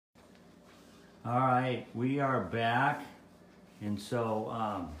All right, we are back, and so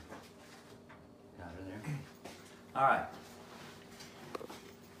out of there. All right.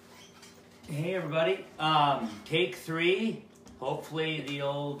 Hey everybody, take 3. Hopefully the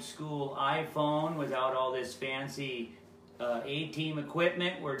old school iPhone without all this fancy A-Team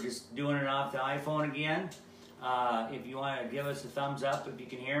equipment. We're just doing it off the iPhone again. If you want to give us a thumbs up if you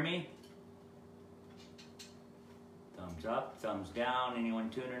can hear me. Thumbs up, thumbs down, anyone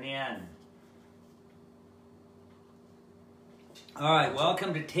tuning in. All right,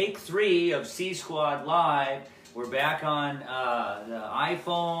 welcome to take 3 of C-Squad Live. We're back on the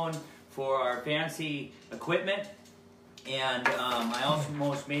iPhone for our fancy equipment. And I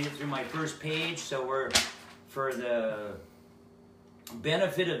almost made it through my first page, so for the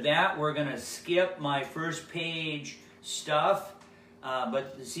benefit of that, we're gonna skip my first page stuff.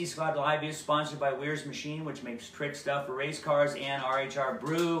 But the C-Squad Live is sponsored by Weir's Machine, which makes trick stuff for race cars, and RHR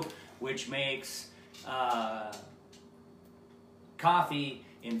Brew, which makes coffee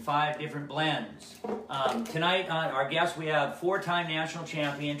in 5 different blends. Tonight, our guest, we have 4-time national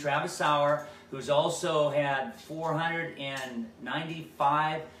champion Travis Sauer, who's also had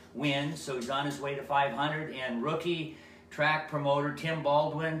 495 wins, so he's on his way to 500, and rookie track promoter Tim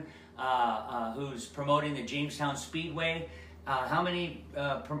Baldwin, who's promoting the Jamestown Speedway. How many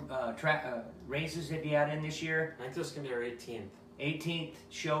races have you had in this year? I think this is going to be our 18th. 18th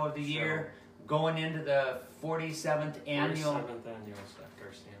show of the year, going into the 47th annual. 47th annual Stock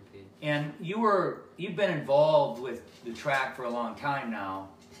Car Stampede. And you've been involved with the track for a long time now.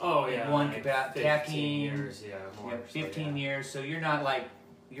 Oh yeah, One like packing, years, yeah, more. 15 years. So you're not like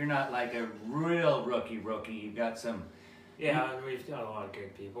a real rookie. You've got some. Yeah, and we've got a lot of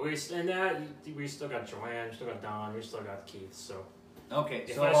good people. We still got Joanne, we still got Don, we still got Keith. So okay,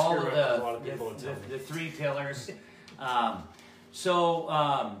 if so I all screw of up, a lot of people will tell me. the 3 pillars.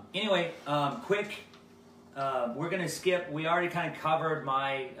 Anyway, quick. We're gonna skip. We already kind of covered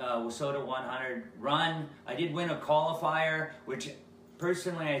my WISSOTA 100 run. I did win a qualifier, which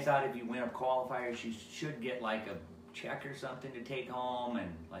personally I thought if you win a qualifier, you should get like a check or something to take home and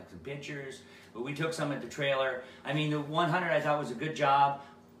like some pictures. But we took some at the trailer. I mean, the 100 I thought was a good job.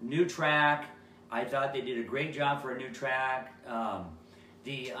 New track. I thought they did a great job for a new track.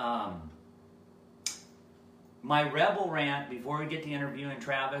 My rebel rant before we get to interviewing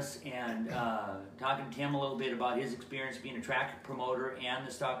Travis and talking to Tim a little bit about his experience being a track promoter and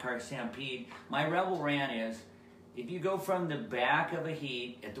the Stock Car Stampede. My rebel rant is, if you go from the back of a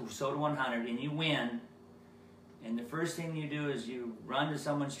heat at the WISSOTA 100 and you win, and the first thing you do is you run to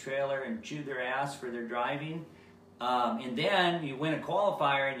someone's trailer and chew their ass for their driving, and then you win a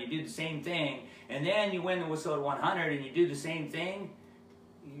qualifier and you do the same thing, and then you win the WISSOTA 100 and you do the same thing,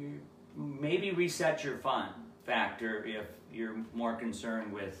 you maybe reset your fun factor if you're more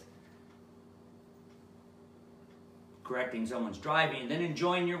concerned with correcting someone's driving than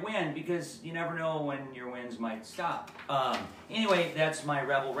enjoying your win, because you never know when your wins might stop. Anyway, that's my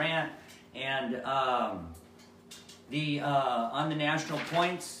rebel rant. And on the national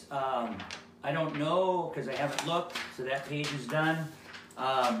points, I don't know because I haven't looked, so that page is done.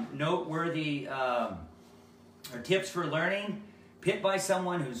 Noteworthy or tips for learning: pit by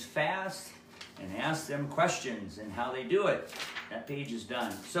someone who's fast and ask them questions and how they do it. That page is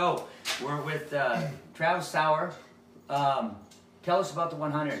done. So we're with Travis Sauer. Tell us about the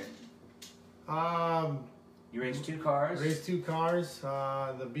 100. You raced 2 cars. Raced 2 cars.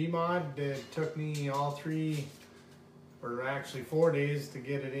 The B-Mod, it took me all 3, or actually 4 days to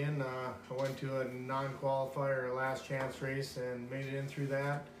get it in. I went to a non-qualifier, a last chance race, and made it in through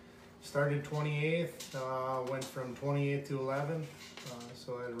that. Started 28th, went from 28th to 11th,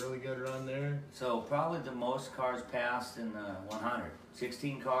 so I had a really good run there. So probably the most cars passed in the 100.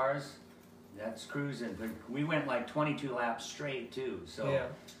 16 cars, that's cruising. But we went like 22 laps straight too, so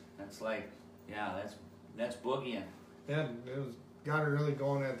yeah. That's like, yeah, that's boogieing. Yeah, got it really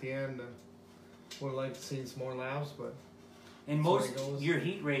going at the end. Would like to see some more laps, but. And most your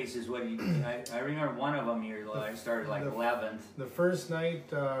heat races, what you? I remember one of them. I started like 11th. The first night,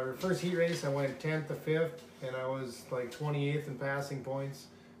 first heat race, I went 10th to 5th, and I was like 28th in passing points,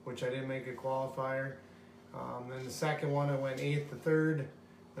 which I didn't make a qualifier. Then the second one, I went 8th to 3rd,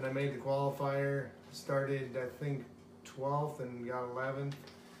 and I made the qualifier. Started I think 12th and got 11th,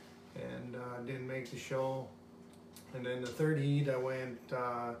 and didn't make the show. And then the third heat, I went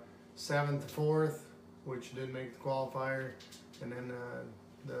 7th to 4th, which didn't make the qualifier, and then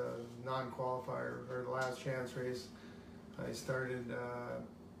the non-qualifier, or the last chance race, I started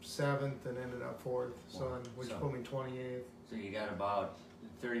 7th and ended up 4th, which put me 28th. So you got about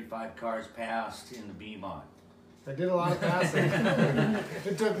 35 cars passed in the B-Mod. I did a lot of passing.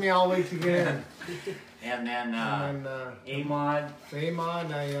 It took me all week to get in. And then And then A-Mod. the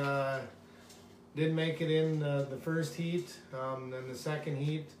A-Mod, I did make it in the first heat. Then the second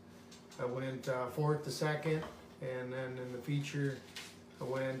heat, I went 4th to 2nd. And then in the feature, I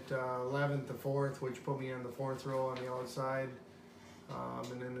went 11th to 4th, which put me on the 4th row on the outside.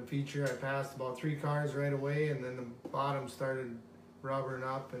 And in the feature, I passed about 3 cars right away, and then the bottom started rubbering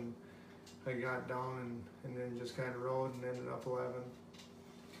up, and I got down and then just kind of rode and ended up 11th.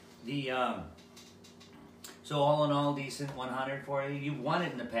 The so all in all, decent 100 for you. You've won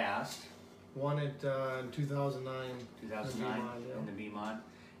it in the past. Won it in 2009. 2009 V-Mod, yeah. in the V-Mod.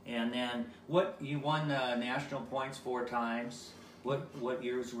 And then you won the national points 4 times. What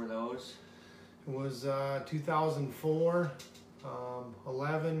years were those? It was 2004,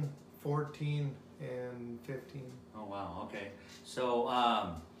 11, 14, and 15. Oh wow, okay. So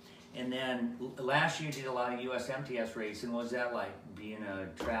and then last year you did a lot of USMTS racing. What was that like, being a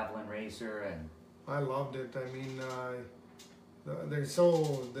traveling racer? And I loved it. I mean,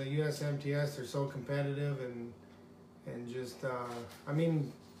 the USMTS, they're so competitive and just, I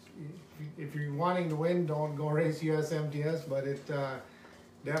mean, if you're wanting to win, don't go race USMTS, but it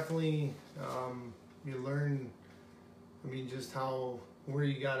definitely, you learn, I mean, just where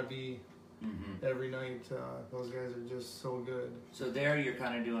you gotta be every night. Those guys are just so good. so there you're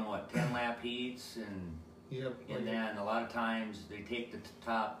kind of doing what, 10 lap heats, and Yep. and then a lot of times they take the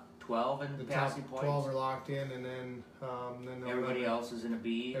top 12 in the passing top points. 12 are locked in, and then they'll Everybody run- else is in a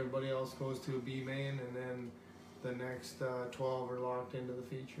B. Everybody else goes to a B main, and then the next 12 are locked into the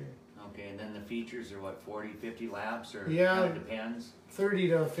feature. Okay, and then the features are what, 40, 50 laps, or Yeah. kind of depends? 30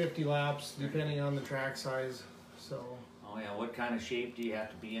 to 50 laps, depending on the track size. So Oh yeah, what kind of shape do you have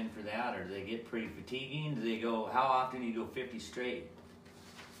to be in for that, or do they get pretty fatiguing? Do they go? How often do you go 50 straight?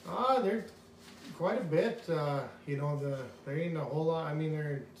 they're quite a bit. You know, there ain't a whole lot. I mean, there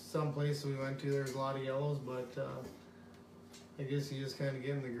are some places we went to, there's a lot of yellows, but I guess you just kind of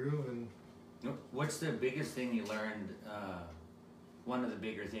get in the groove. And What's the biggest thing you learned? One of the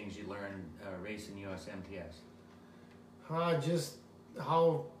bigger things you learned racing USMTS? just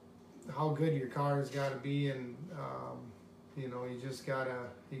how good your car's got to be, and you know, you just gotta,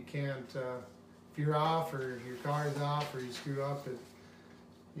 you can't, if you're off or your car's off or you screw up,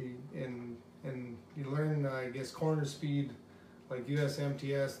 and you learn, I guess, corner speed. Like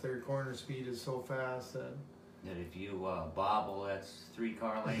USMTS, their corner speed is so fast that That if you bobble, that's 3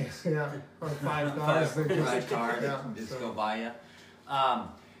 car lengths. yeah, or 5 cars. they're just- 5 cars yeah, just so- go by you.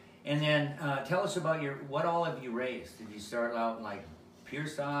 And then tell us about what all have you raced? Did you start out in like pure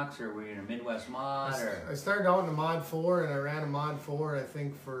stocks, or were you in a Midwest mod? Or I started out in a Mod 4, and I ran a Mod 4, I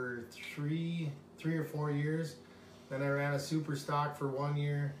think, for three or 4 years. Then I ran a Super Stock for 1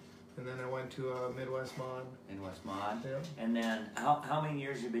 year, and then I went to a Midwest Mod. Midwest mod. Yeah. And then how many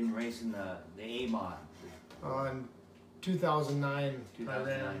years have you been racing the A mod? In 2009,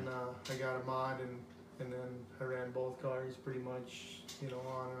 2009. I got a mod, and then I ran both cars pretty much, you know,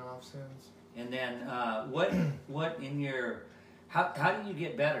 on and off since. And then what in your how do you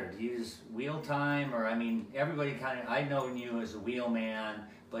get better? Do you use wheel time, or I mean, everybody kind of, I know you as a wheel man,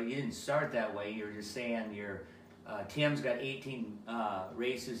 but you didn't start that way. You're just saying Tim's got 18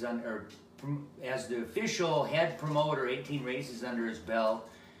 races as the official head promoter, 18 races under his belt.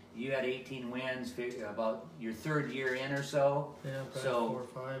 You had 18 wins, about your 3rd year in or so. Yeah, probably So- 4 or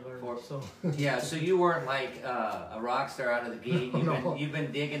 5 or so. Yeah, so you weren't like a rock star out of the gate. No. You've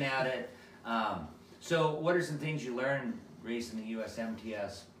been digging at it. So what are some things you learned racing the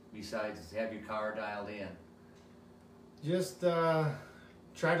USMTS besides have your car dialed in? Just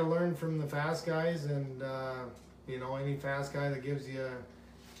try to learn from the fast guys, and you know, any fast guy that gives you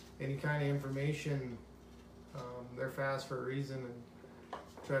any kind of information, they're fast for a reason, and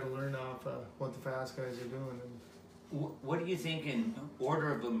try to learn off what the fast guys are doing. And What do you think in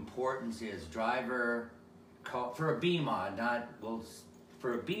order of importance is driver, for a B mod,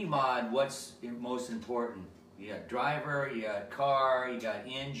 for a B mod, what's most important? You got driver, you got car, you got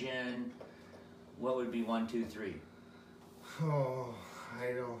engine. What would be 1, 2, 3? oh,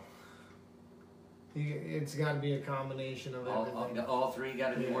 I don't. It's got to be a combination of everything. All 3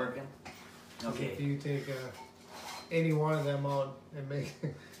 got to be Yeah. working. Okay. If you take any one of them out,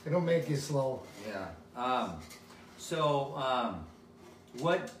 it'll make you slow. Yeah.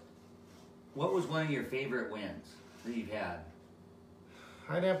 What was one of your favorite wins that you've had?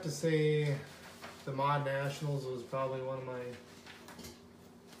 I'd have to say the Mod Nationals was probably one of my,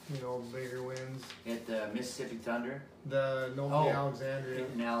 you know, bigger wins. At the Mississippi Thunder The Noble Oh. Alexandria.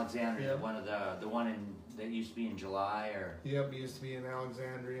 in Alexandria, Yep. the one in that used to be in July, or Yep, it used to be in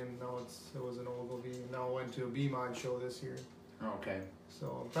Alexandria, and now it was in Ogilvie, and now went to a BMOD show this year. okay,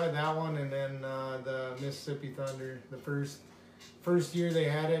 So probably that one, and then the Mississippi Thunder. The first year they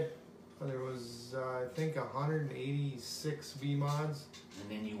had it, there was I think 186 BMODs. and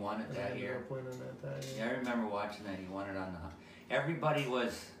then you won it And I that ended year. up winning it that Yeah, year. I remember watching that. You won it on the. Everybody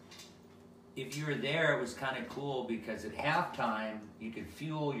was. If you were there, it was kind of cool because at halftime you could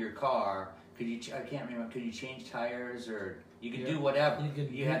fuel your car. Could you? I can't remember. Could you change tires or you could do Yeah. whatever?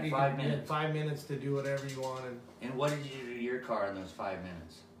 You had 5 You had minutes. 5 minutes to do whatever you wanted. And what did you do to your car in those 5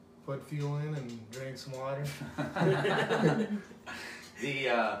 minutes? Put fuel in and drink some water.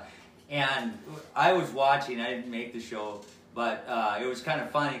 And I was watching. I didn't make the show, but it was kind of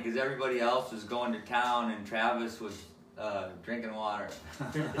funny because everybody else was going to town and Travis was drinking water.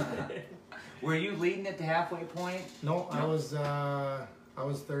 Were you leading at the halfway point? No, No. I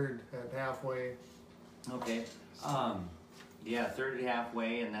was third at halfway. Okay. Yeah, third at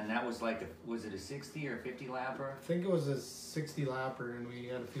halfway, and then that was like was it a 60 or 50 lapper? I think it was a 60 lapper, and we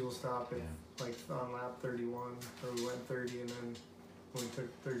had a fuel stop at Yeah. like on lap 31, or we went 30, and then we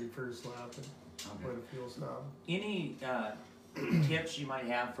took 31st lap and Okay. went a fuel stop. Any tips you might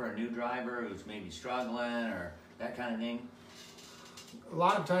have for a new driver who's maybe struggling or that kind of thing? A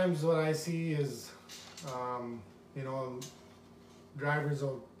lot of times, what I see is, drivers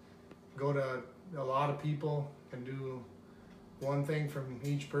will go to a lot of people and do one thing from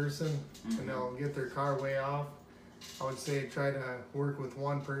each person, Mhm. and they'll get their car way off. I would say try to work with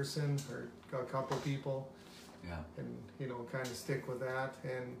one person or a couple people, Yeah. and kind of stick with that.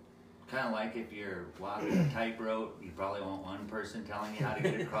 And Kind of like if you're walking a tightrope, you probably want one person telling you how to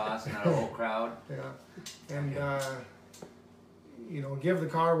get across, not a whole crowd. yeah, and Okay. give the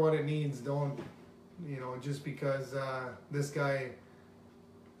car what it needs. Don't just because this guy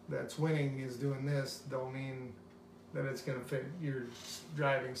that's winning is doing this, don't mean that it's gonna fit your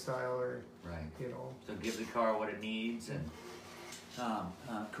driving style, or Right. so give the car what it needs, and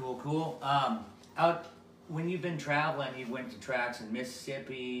cool. Out when you've been traveling, you went to tracks in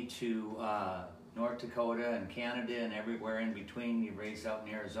Mississippi to North Dakota and Canada and everywhere in between. You raced out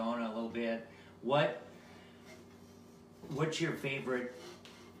in Arizona a little bit. What's your favorite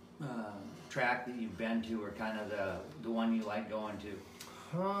track that you've been to, or kind of the one you like going to?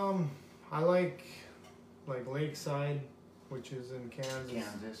 I like Lakeside, which is in Kansas.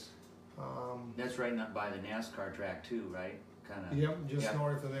 Kansas. Um, That's right up by the NASCAR track too, right? Kind of. Yep, just Yep.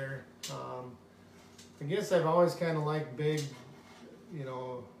 north of there. I guess I've always kind of liked big,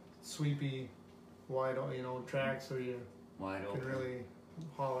 sweepy, wide, tracks where you Wide can open. really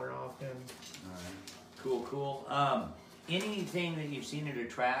holler off in. All right. Cool. Anything that you've seen at a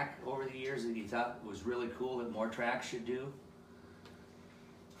track over the years that you thought was really cool that more tracks should do?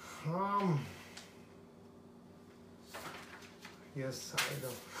 Yes, I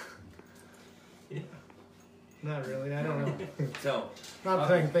don't. Not really. I don't know. So, Not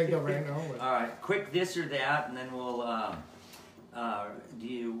that I can think of right now. But all right, quick this or that, and then we'll. Do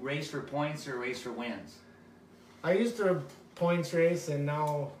you race for points or race for wins? I used to points race, and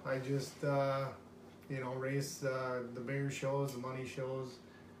now I just race the bigger shows, the money shows,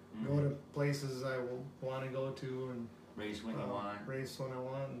 go to places I want to go to, and Race when you want. race when I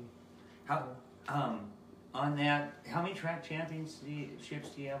want. And, How? On that, how many track championships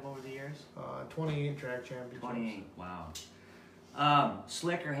do you have over the years? 28 track championships. 28. Wow.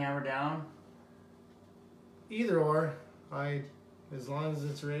 Slick or hammer down? Either or, as long as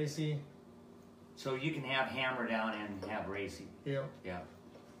it's racy. So you can have hammer down and have racing. Yeah. Yeah.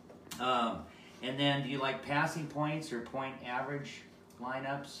 And then do you like passing points or point average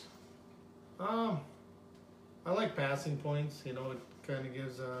lineups? I like passing points. It kind of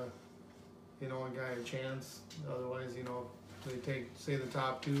gives a guy a chance. Otherwise, they take, say, the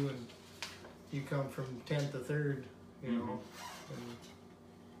top two, and you come from 10th to 3rd. And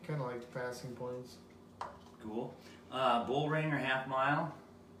kind of like the passing points. Cool. Bull ring or half mile?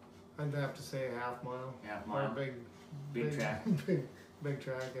 I'd have to say a half mile. Half Or a mile. big track. big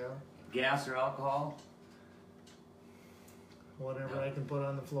track, yeah. Gas or alcohol? Whatever No. I can put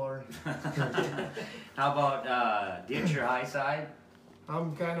on the floor. How about ditch or high side?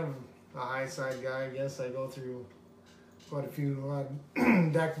 I'm kind of a high side guy. I guess I go through quite a few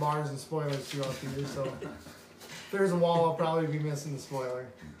deck bars and spoilers throughout the year. So if there's a wall, I'll probably be missing the spoiler.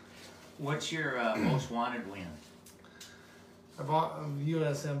 What's your most wanted win? I bought a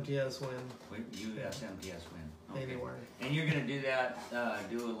US MTS win USMTS win. Okay. anywhere. And you're gonna do that,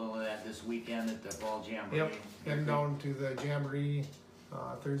 do a little of that this weekend at the Fall Jamboree? Yep, heading down to the Jamboree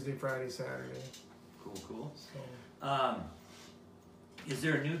Thursday, Friday, Saturday. Cool. So Is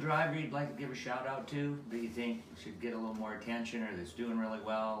there a new driver you'd like to give a shout out to that you think should get a little more attention, or that's doing really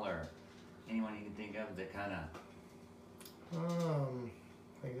well, or anyone you can think of that kind of?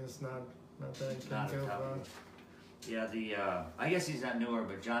 I guess not that I can Not a think tough of. one. Yeah, I guess he's not newer,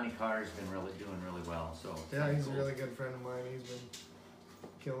 but Johnny Carter's been doing really well. So Yeah, he's a cool. really good friend of mine. He's been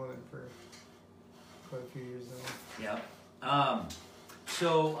killing it for quite a few years now. Yep.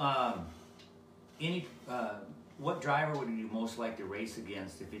 What driver would you most like to race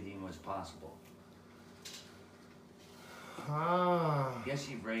against if anything was possible? I guess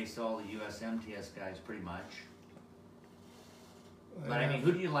you've raced all the USMTS guys pretty much. But I mean,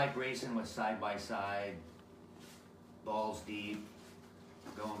 who do you like racing with side by side, balls deep,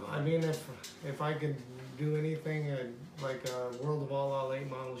 going? I mean, if I could do anything, like a World of All late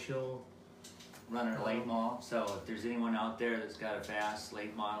model show. Running a late model. So if there's anyone out there that's got a fast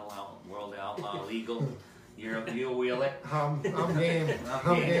late model World Outlaw legal, you'll wheel it. I'm game.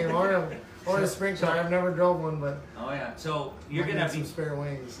 I'm game. Or a sprint car. I've never drove one, but Oh yeah. So you're might gonna need be. some spare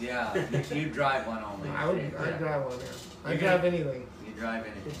wings. Yeah. You drive one only. I'd drive one. Yeah. I'd You're drive gonna- anything. You drive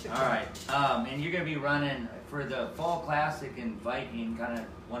anything. All right. And you're gonna be running for the Fall Classic in Viking, kind of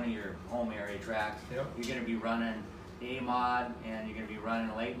one of your home area tracks. Yep. You're gonna be running A mod, and you're gonna be running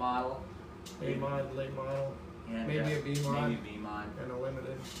a late model. A mod, late model, And, maybe a B mod, Maybe B mod. and a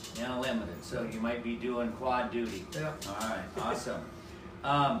limited. And a limited. So you might be doing quad duty. Yeah. All right, awesome.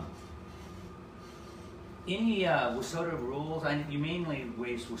 Any WISSOTA rules? You mainly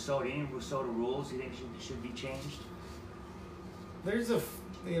race WISSOTA. Any WISSOTA rules you think should be changed? There's a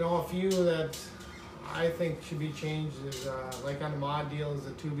few that I think should be changed. Is like on the mod deal is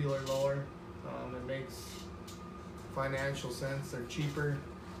the tubular lower. It makes financial sense. They're cheaper.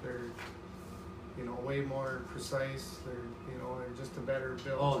 They're way more precise. They're just a better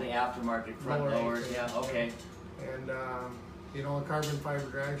build. Oh, the aftermarket front Lower lowers. axle, Yeah. yeah. Okay. And a carbon fiber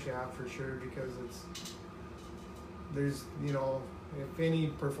drive shaft for sure, because there's if any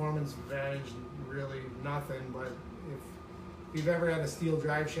performance advantage, really nothing. But if you've ever had a steel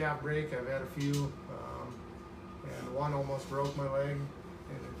drive shaft break, I've had a few, and one almost broke my leg,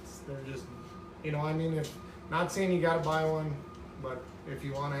 and they're just if not saying you gotta buy one, but if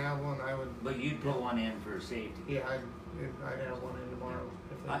you want to have one, I would. But you'd put one in for safety. Yeah, I'd have one in tomorrow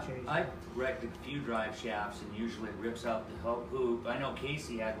if they change. I've wrecked a few drive shafts, and usually it rips out the hoop. I know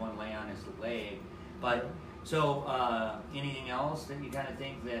Casey had one lay on his leg, but so anything else that you kind of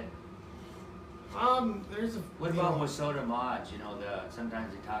think that? There's a. What about WISSOTA mods?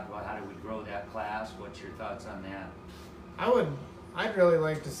 Sometimes they talk about how do we grow that class. What's your thoughts on that? I'd really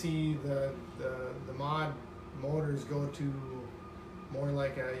like to see the mod motors go to more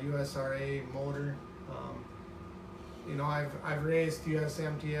like a USRA motor. I've raced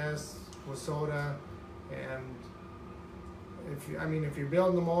USMTS, WISSOTA, and if you're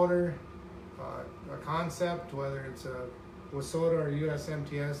building the motor, a concept, whether it's a WISSOTA or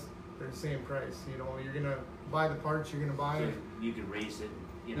USMTS, they're the same price. You're gonna buy the parts you're gonna buy. So you could race it,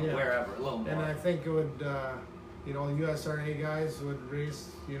 Yeah. wherever, a little more. And I think it would, USRA guys would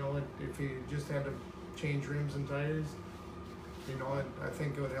race, if you just had to change rims and tires, I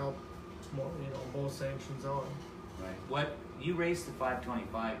think it would help more, both sanctions out. Right. You raced the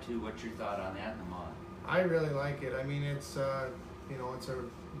 525 too. What's your thought on that in the mod? I really like it. I mean, it's a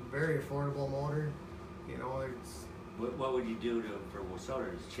very affordable motor. It's. What would you do for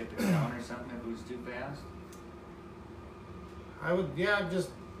WISSOTA? Just chip it down or something if it was too fast? I would, just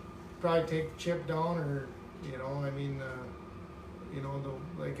probably take the chip down, or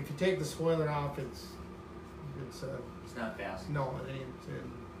like if you take the spoiler off, it's It's not fast. no, it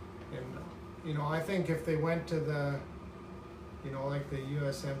ain't. And I think if they went to the, like the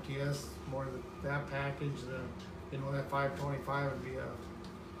USMTS, more that package, that 525 would be a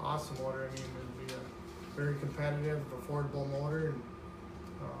awesome motor. I mean, it'd be a very competitive, affordable motor,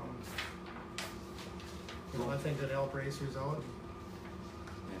 and I think it'd help racers out.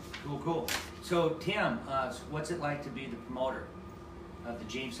 Yeah. Cool. So Tim, what's it like to be the promoter of the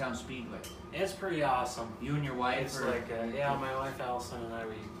Jamestown Speedway? It's pretty awesome. You and your wife? It's like, my wife Allison and I,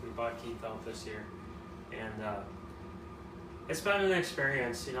 we bought Keith out this year. And it's been an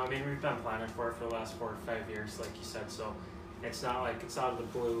experience, we've been planning for it for the last 4 or 5 years, like you said, so it's not like it's out of the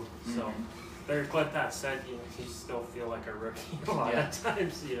blue. So, but that said, you still feel like a rookie a lot of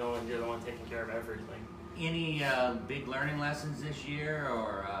times, and you're the one taking care of everything. Any big learning lessons this year,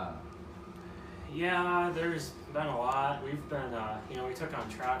 or? Yeah, there's been a lot. We've been, we took on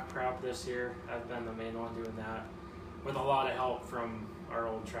track prep this year. I've been the main one doing that, with a lot of help from our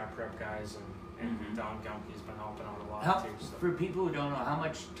old track prep guys, and Don Gumpy's been helping out a lot too. So. For people who don't know, how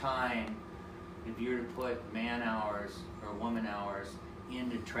much time, if you were to put man hours or woman hours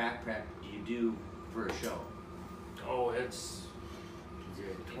into track prep do you do for a show? Oh, it's Is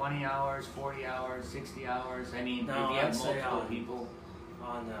it 20 hours, 40 hours, 60 hours? I mean, No, if you have I'd say multiple people.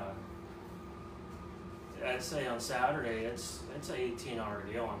 on. I'd say on Saturday, it's an 18-hour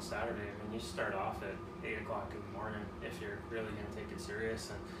deal on Saturday. I mean, you start off at 8 o'clock in the morning if you're really gonna take it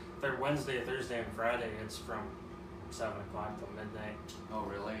serious, and Wednesday, Thursday, and Friday, it's from 7 o'clock till midnight. Oh,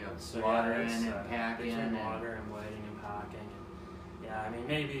 really? Of So watering yeah, it's, and packing. between And, water and blading and packing. And, yeah, I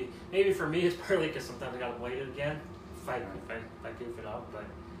mean, maybe for me it's partly because sometimes I gotta blade it again if I goof it up,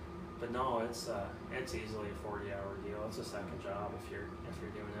 but no, it's easily a 40-hour deal. It's a second job if you're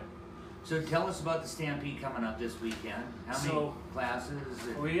doing it. so tell us about the Stampede coming up this weekend. How many So, classes?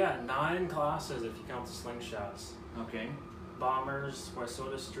 We got 9 classes if you count the slingshots. Okay. Bombers,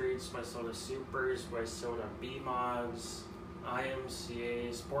 Wysota Streets, Wysota Supers, Wysota B mods,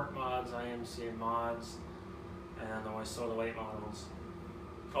 IMCA Sport mods, IMCA mods, and the Wysota late models.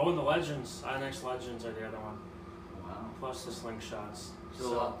 Oh, and the Legends, INX Legends are the other one, Wow. plus the slingshots.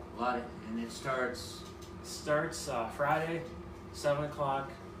 So a lot of, and it starts. Starts Friday, 7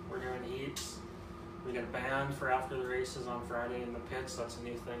 o'clock. We're doing heats. We got a band for after the races on Friday in the pits. That's a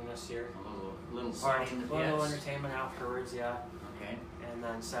new thing this year. A little party in the A little pits. entertainment afterwards, yeah. Okay. And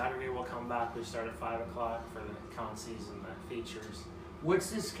then Saturday we'll come back. We start at 5 o'clock for the concees and the features. What's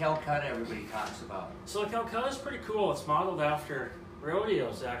this Calcutta everybody talks about? So Calcutta's pretty cool. It's modeled after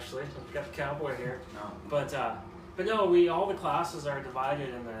rodeos, actually. I've got the cowboy here. No. But no, all the classes are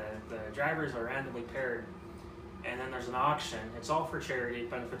divided and the drivers are randomly paired. And then there's an auction. It's all for charity. It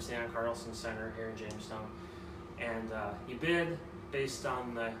benefits the Ann Carlson Center here in Jamestown. And you bid based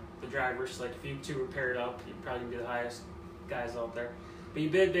on the drivers. Like if you two were paired up, you'd probably be the highest guys out there. But you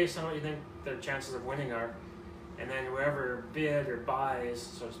bid based on what you think their chances of winning are. And then whoever bid or buys,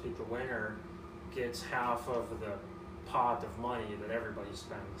 so to speak, the winner, gets half of the pot of money that everybody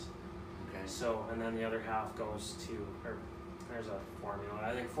spends. Okay. So, and then the other half goes to, or there's a formula.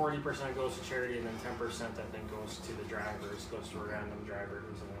 I think 40% goes to charity, and then 10% I think goes to the drivers, goes to a random driver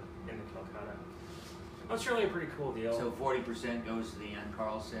who's in the Calcutta. That's really a pretty cool deal. So 40% goes to the Ann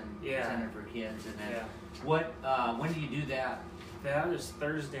Carlson Yeah. Center for Kids, and then Yeah. what? When do you do that? That is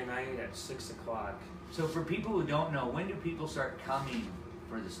Thursday night at 6 o'clock. So for people who don't know, when do people start coming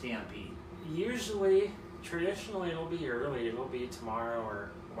for the Stampede? Usually, traditionally, it'll be early. It'll be tomorrow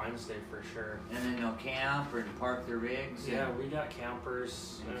or Wednesday for sure. And then they'll camp or park their rigs. Yeah, we got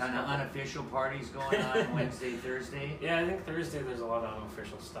campers. And kind of unofficial parties going on Wednesday, Thursday. Yeah, I think Thursday there's a lot of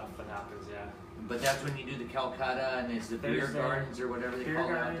unofficial stuff that happens, yeah. But that's when you do the Calcutta and it's the beer Thursday, gardens or whatever they Beer call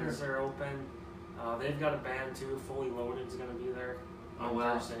it out gardens there. are open. They've got a band too, Fully Loaded's gonna be there on Oh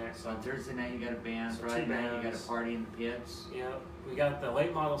wow! Thursday night. So on Thursday night you got a band. So Friday two night you got bands. a party in the pits. Yeah, we got the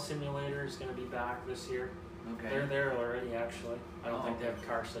late model simulator is gonna be back this year. Okay. They're there already actually. I don't Oh, think they okay. have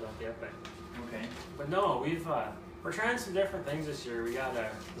car set up yet, Okay. but no, we're trying some different things this year. We got the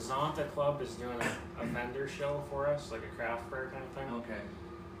Zonta Club is doing a vendor show for us, like a craft fair kind of thing. Okay.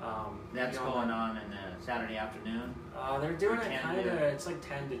 you That's know, going on in the Saturday afternoon. They're doing Or it 10 kind of. to- It's like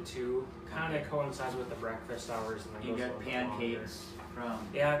 10 to 2. Kind of Okay. coincides with the breakfast hours, and then You goes a got little bit longer. pancakes from.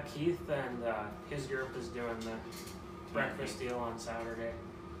 Yeah, Keith and his group is doing the breakfast deal on Saturday.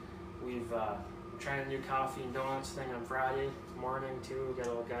 We've trying a new coffee and donuts thing on Friday morning too. We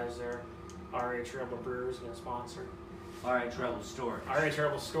got all the guys there. RH Rebel Brewers gonna sponsor. All right, Treble Storage. RH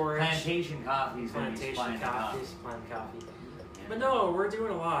Rebel Storage. Plantation Coffee's going to be Plantation supplying the coffee. coffees. Plant coffee. Yeah. But no, we're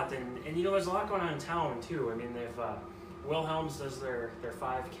doing a lot, and you know, there's a lot going on in town too. I mean, they've Wilhelm's does their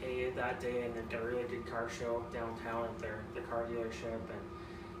 5K that day, and they've got a really good car show downtown at their car dealership,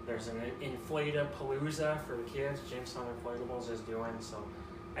 and there's an Inflata-palooza for the kids. Jamestown Inflatables is doing so.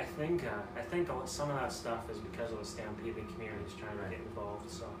 I think some of that stuff is because of the Stampede. The community's trying to get involved.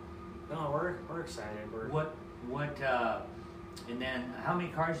 So, no, we're excited. And then how many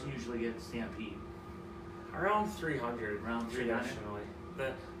cars do you usually get at Stampede? Around 300. Around 300? Traditionally.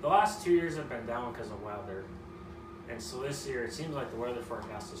 The last 2 years have been down because of weather. And so this year, it seems like the weather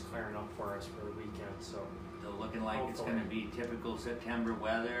forecast is clearing up for us for the weekend. So So looking like it's Hopefully. going to be typical September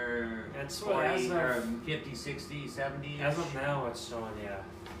weather. That's what 40 as or of, 50, 60, 70. as of now, it's showing, yeah.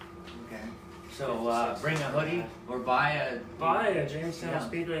 Okay. So bring a hoodie or buy a Jamestown Yeah.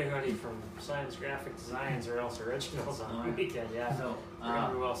 Speedway hoodie from Science Graphic Designs or else Originals on the Alright. weekend, yeah. So, We're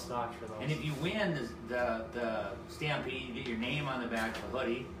gonna be well stocked for those. and if you win the Stampede, you get your name on the back of the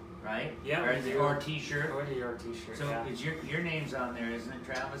hoodie, right? Yeah, Or, we do. or T-shirt. Hoodie or t-shirt, So yeah. is your name's on there, isn't it,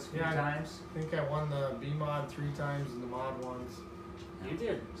 Travis? A few Yeah. times. I think I won the B mod 3 times and the mod once. You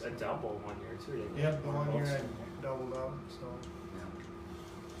did a double one year too, didn't you? Yep, the one year Both. I doubled up, so Yeah.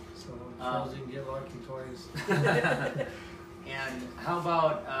 suppose you can get lucky twice. And how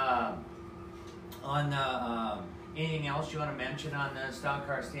about on the anything else you want to mention on the Stock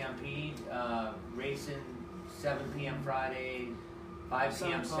Car Stampede? Racing 7 p.m. Friday, 5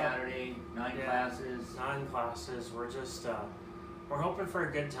 p.m. Saturday, 9 classes. 9 classes. We're just we're hoping for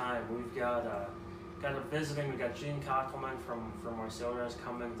a good time. We've got a visiting. We got Gene Kockelman from Moisilras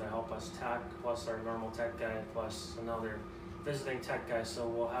coming to help us tech, plus our normal tech guy, plus another visiting tech guy. So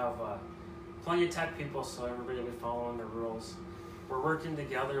we'll have plenty of tech people, so everybody will be following the rules. We're working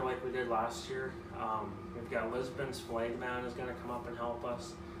together like we did last year. We've got Lisbon's Flagman is going to come up and help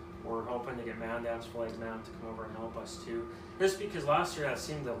us. We're hoping to get Mandan's Flagman to come over and help us too. Just because last year that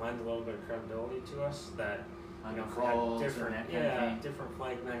seemed to lend a little bit of credibility to us that On you know, controls different, and that kind of thing. different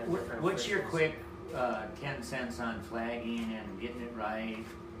flagmen and different. What's your officials. quick 10 cents on flagging and getting it right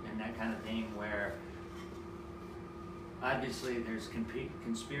and that kind of thing, where obviously there's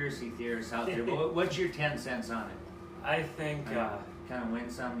conspiracy theorists out there, but what's your 10 cents on it? I think Kind of win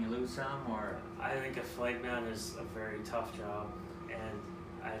some, you lose some, or? I think a flagman is a very tough job, and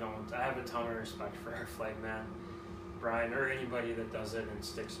I have a ton of respect for our flagman, Brian, or anybody that does it and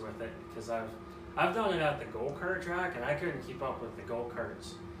sticks with it, because I've done it at the go-kart track and I couldn't keep up with the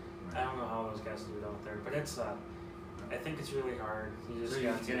go-karts. I don't know how those guys do it out there, but it's I think it's really hard. You just So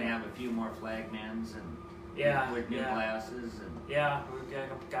you're gonna have a few more flagmans and with new glasses and. Yeah,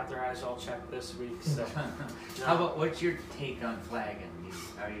 we've got their eyes all checked this week. So How about, what's your take on flagging?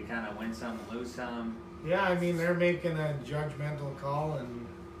 Are you kind of win some, lose some? Yeah, I mean they're making a judgmental call, and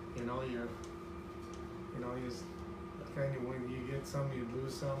you just kind of when you get some, you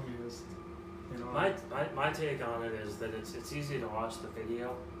lose some. You just my take on it is that it's easy to watch the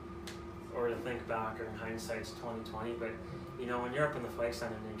video or to think back, or in hindsight's 2020. But when you're up in the flag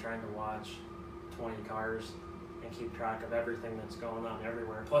stand and you're trying to watch 20 cars and keep track of everything that's going on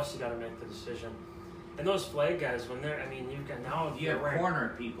everywhere. Plus, you got to make the decision. And those flag guys, when they're, you've got now. You have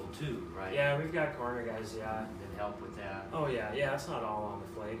corner people too, right? Yeah, we've got corner guys. Yeah, that help with that. Oh yeah. It's not all on the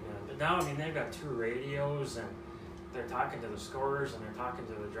flag man, but now they've got 2 radios and they're talking to the scorers and they're talking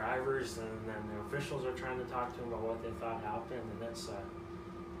to the drivers, and then the officials are trying to talk to them about what they thought happened, and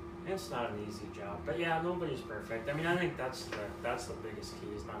it's not an easy job. But yeah, nobody's perfect. I think that's the biggest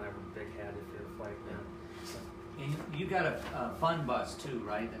key, is not having a big head if you're a flag man. So. And you got a fun bus too,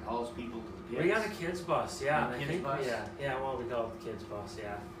 right? That hauls people to the pits. We got a kids bus, yeah. A kids bus? Well, we call it the kids bus,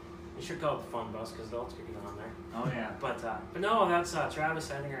 yeah. We should call it the fun bus because adults could get on there. Oh yeah. But no, that's Travis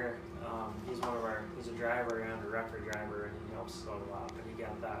Henninger. He's a driver and a record driver, and he helps us out a lot. But he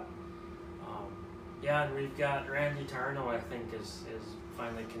got that. And we've got Randy Tarno. I think is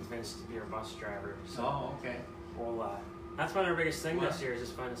finally convinced to be our bus driver. So oh, okay. Well, that's been our biggest thing this year, is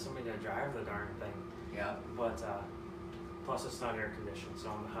just finding somebody to drive the darn thing. Yeah. But plus it's not air conditioned, so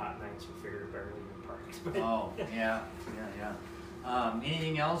on the hot nights we figure barely even parked. Oh yeah.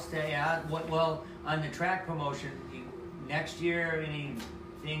 Anything else to add? Well, on the track promotion next year,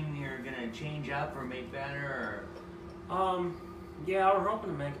 anything you're gonna change up or make better, or? Yeah, we're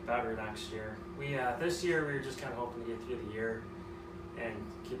hoping to make it better next year. This year we were just kind of hoping to get through the year and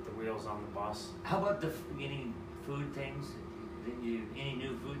keep the wheels on the bus. How about any food things? Any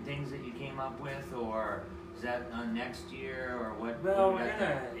new food things that you came up with, or is that on next year, or what? Well,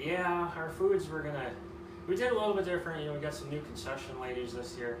 our foods we did a little bit different. We got some new concession ladies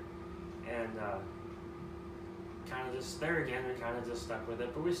this year, and kind of just there again, we kind of just stuck with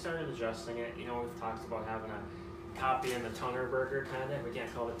it. But we started adjusting it. We've talked about having a copy in the Tunner burger kind of. We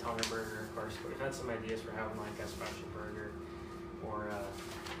can't call it Tunner burger, of course, but we've had some ideas for having like a special burger, or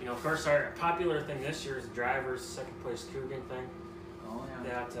of course, our popular thing this year is the driver's second place Coogan thing. Oh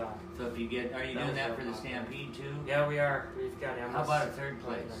yeah. So if you are you doing that for the Stampede too? Yeah, we are. We've got Emma's. How about a third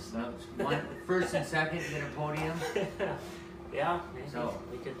place? First and second get a podium. Yeah, maybe. So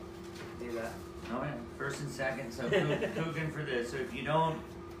we could do that. Oh yeah, first and second. So Coogan for this. So if you don't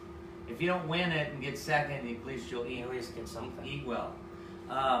win it and get second, at least you'll eat. At least get something. Eat well.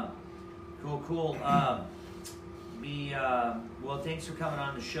 Cool. Well, thanks for coming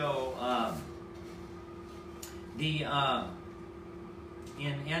on the show.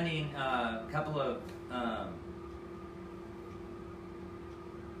 In ending, a couple of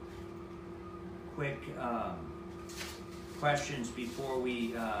quick questions before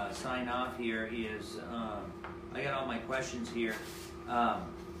we sign off here is, I got all my questions here,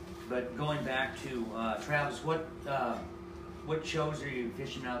 but going back to Travis, what shows are you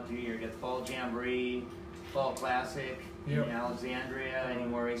fishing out through here? You got the Fall Jamboree, Fall Classic, Yep. in Alexandria. Any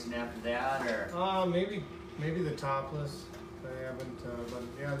more racing after that, or? Maybe the Topless. I haven't, but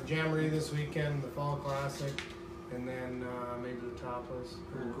yeah, the Jamboree this weekend, the Fall Classic, and then maybe the Topless.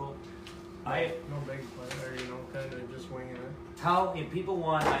 Cool. no big player, kind of just winging it. How, if people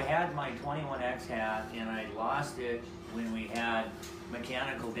want, I had my 21X hat and I lost it when we had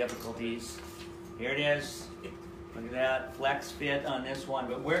mechanical difficulties. Here it is. Look at that flex fit on this one.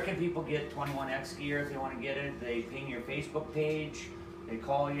 But where can people get 21X gear if they want to get it? They ping your Facebook page, they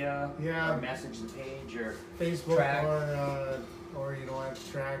call you, Yeah. or message the page, or Facebook track. or at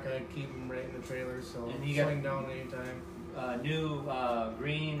the track, I keep them right in the trailer, so And you got- swing down anytime. New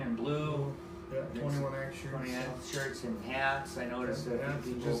green and blue. Yeah, 21X shirts. 21X shirts and hats. I noticed that Yeah,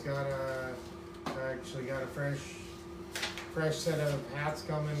 people. just got actually got a fresh set of hats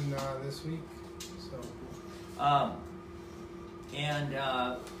coming this week. So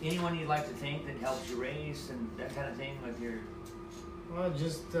Anyone you'd like to thank that helps you race and that kind of thing with your.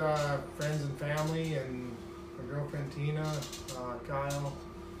 just friends and family and my girlfriend Tina, Kyle.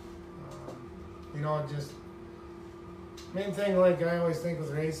 Just main thing like I always think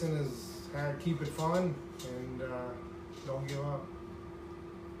with racing is keep it fun and don't give up.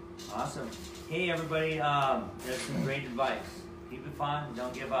 Awesome. Hey everybody, that's some great advice. Keep it fun,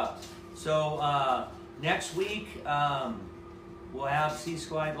 don't give up. So next week we'll have C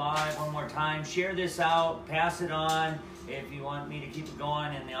Squad Live one more time. Share this out, pass it on if you want me to keep it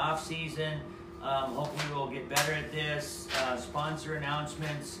going in the off season. Hopefully we'll get better at this. Sponsor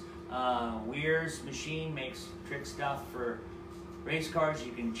announcements. Weir's Machine makes trick stuff for race cars.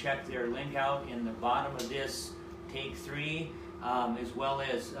 You can check their link out in the bottom of this Take 3, as well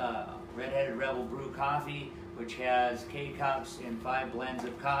as Redheaded Rebel Brew Coffee, which has K-Cups and 5 blends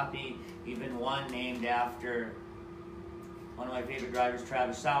of coffee, even one named after one of my favorite drivers,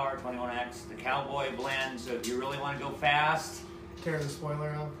 Travis Sauer, 21X, the Cowboy blend. So if you really want to go fast, Tear the spoiler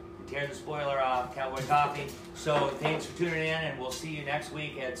off. tear the spoiler off, Cowboy Coffee. So thanks for tuning in, and we'll see you next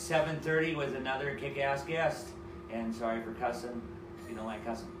week at 7:30 with another kick-ass guest. And sorry for cussing if you don't like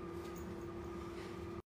cussing.